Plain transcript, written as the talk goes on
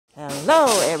Hello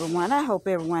everyone, I hope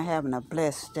everyone having a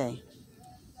blessed day.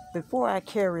 Before I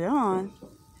carry on,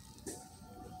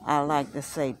 I like to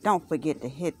say don't forget to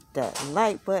hit that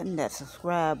like button, that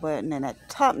subscribe button, and that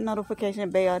top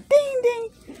notification bell, ding ding,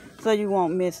 so you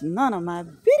won't miss none of my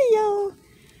videos.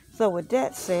 So with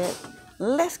that said,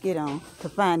 let's get on to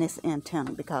find this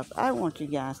antenna because I want you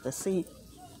guys to see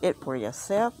it for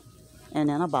yourself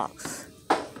and in a box.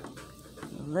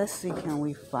 Let's see, can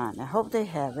we find it? I hope they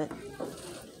have it.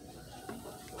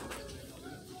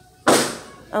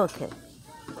 Okay.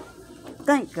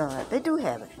 Thank God. They do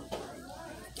have it.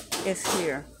 It's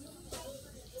here.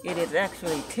 It is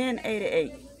actually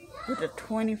 1088 with a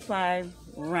 25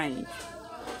 range.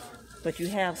 But you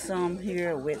have some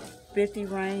here with 50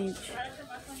 range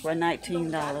for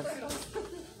 $19.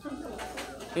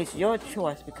 It's your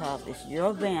choice because it's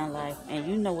your van life and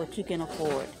you know what you can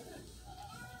afford.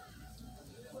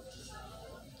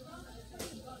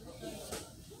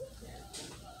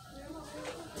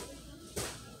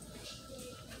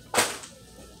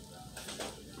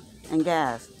 And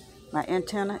guys, my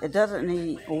antenna, it doesn't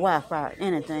need Wi-Fi or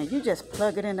anything. You just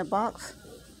plug it in the box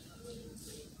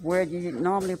where you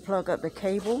normally plug up the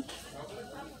cable.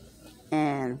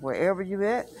 And wherever you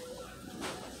at,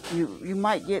 you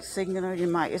might get signal, you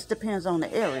might, it depends on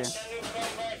the area.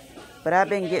 But I've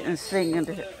been getting signal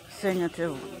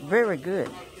to very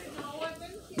good.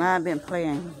 I've been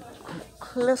playing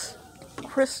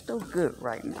crystal good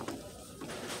right now.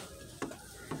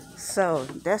 So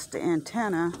that's the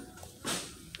antenna.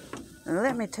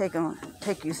 Let me take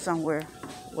you somewhere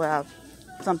where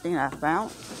something I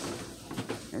found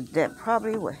that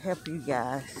probably will help you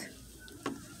guys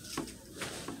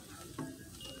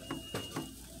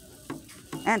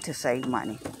and to save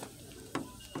money.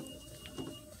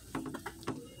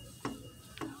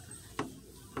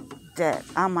 That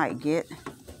I might get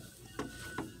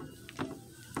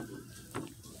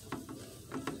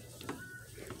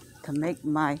to make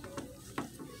my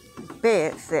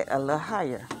bed set a little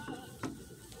higher.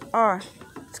 Or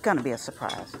it's going to be a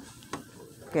surprise.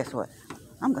 Guess what?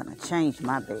 I'm going to change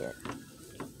my bed.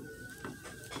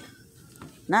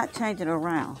 Not change it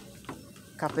around.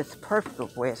 Because it's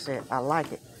perfect where it's at. I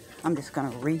like it. I'm just going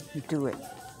to redo it.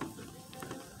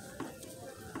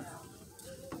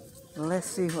 Let's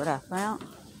see what I found.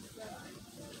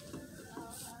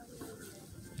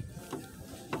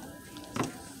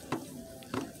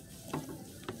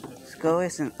 Let's go.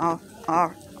 It's an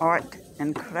art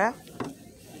and craft.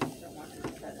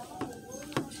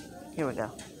 Here we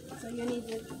go. So you need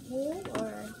the wood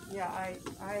or? Yeah,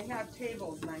 I have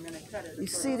tables and I'm going to cut it. You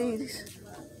see these?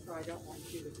 So I don't want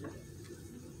you to cut.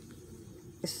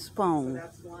 It's foam. So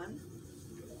that's one.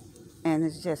 And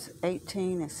it's just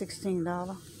 $18 and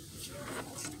 $16.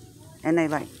 And they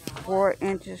like 4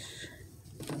 inches.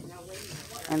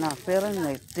 And I feel them,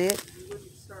 they fit.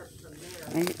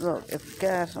 And look, if you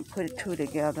guys will put it two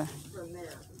together,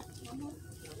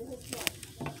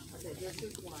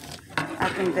 I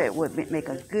think that would make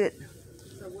a good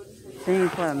thing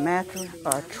for a mattress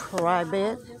or a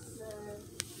tri-bed.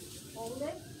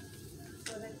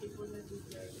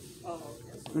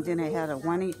 And then they had a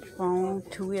 1-inch foam,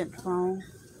 2-inch foam.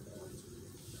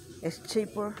 It's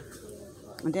cheaper.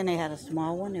 And then they had a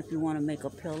small one if you want to make a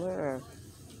pillow. Or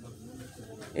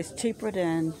it's cheaper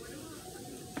than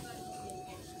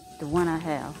the one I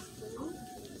have.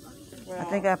 I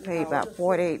think I paid about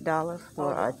 $48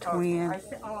 for a twin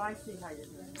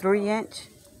 3-inch.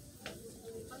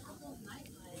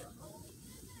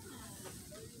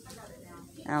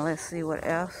 Now let's see what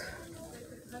else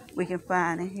we can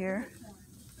find in here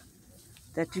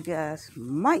that you guys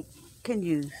can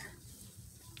use.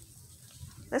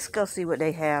 Let's go see what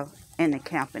they have in the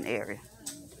camping area.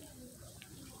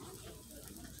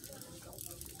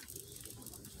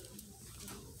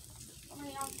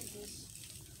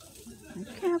 The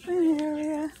camping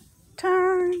area.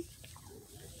 Turn.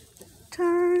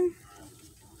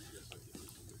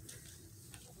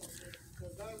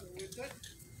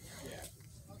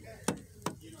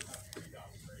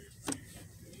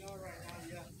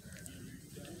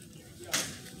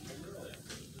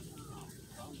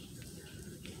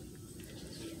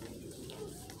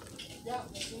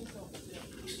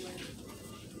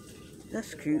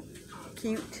 That's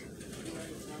cute.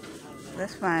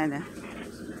 Let's find a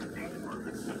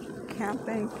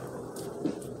camping.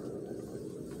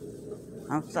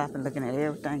 I'm stopping looking at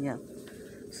everything else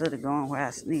instead of going where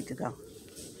I need to go.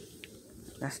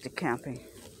 That's the camping.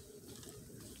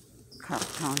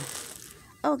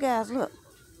 Oh guys, look.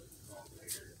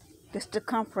 This is the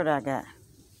comfort I got.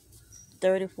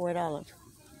 $34.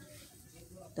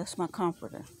 That's my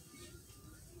comforter.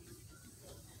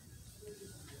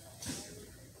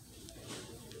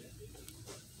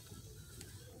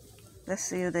 Let's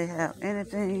see if they have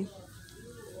anything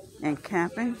in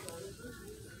camping.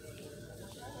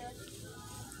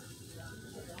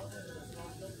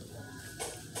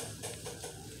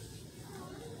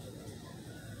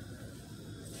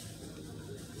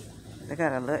 They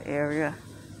got a little area.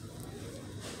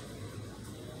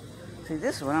 See,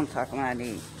 this is what I'm talking about. I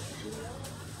need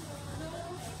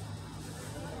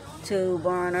two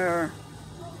burners.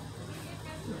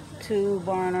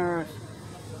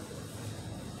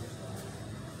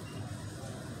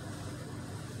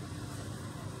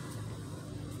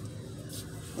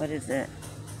 What is that?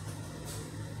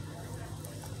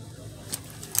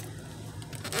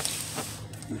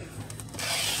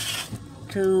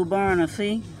 Two burners.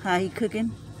 See how he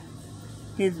cooking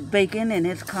his bacon and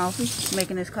his coffee,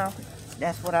 making his coffee.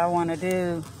 That's what I want to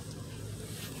do.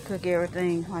 Cook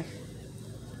everything like.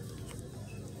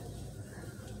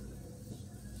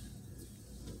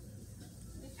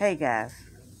 Hey guys,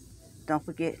 don't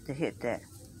forget to hit that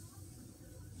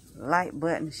like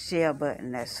button, share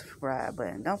button, that subscribe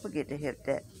button. Don't forget to hit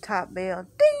that top bell,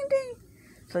 ding ding,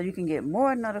 so you can get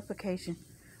more notification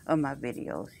of my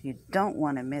videos. You don't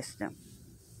want to miss them.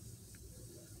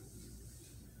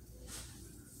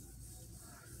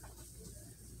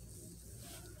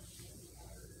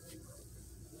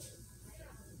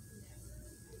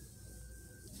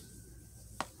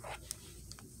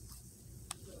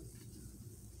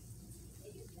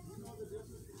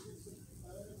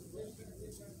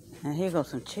 And here goes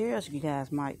some chairs you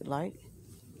guys might like.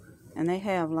 And they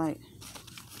have like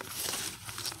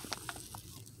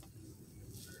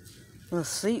little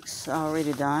seats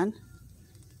already done.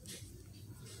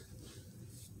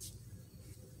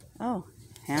 Oh,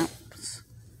 hemps.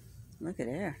 Look at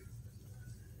there.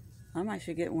 I might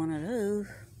should get one of those.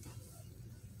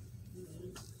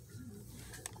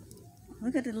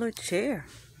 Look at the little chair.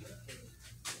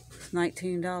 It's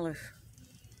 $19.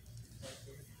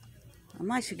 I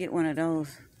might should get one of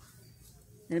those.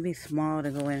 It'll be small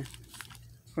to go in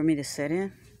for me to sit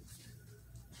in.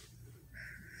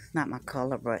 It's not my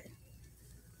color, but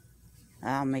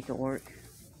I'll make it work.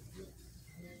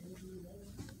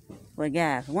 But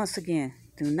guys, once again,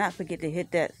 do not forget to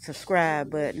hit that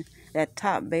subscribe button, that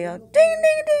top bell, ding,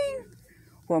 ding, ding,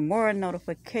 for more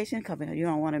notifications coming. You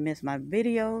don't want to miss my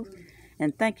videos.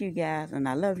 And thank you guys, and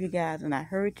I love you guys, and I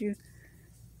heard you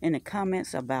in the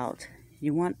comments about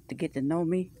you want to get to know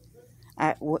me.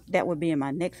 That will be in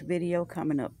my next video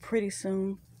coming up pretty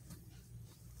soon.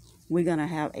 We're going to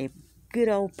have a good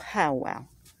old powwow.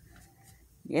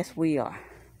 Yes, we are.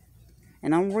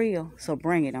 And I'm real, so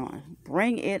bring it on.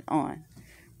 Bring it on.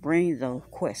 Bring those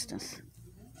questions.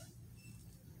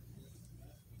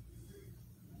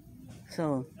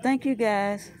 So, thank you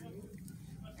guys.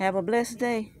 Have a blessed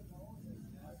day.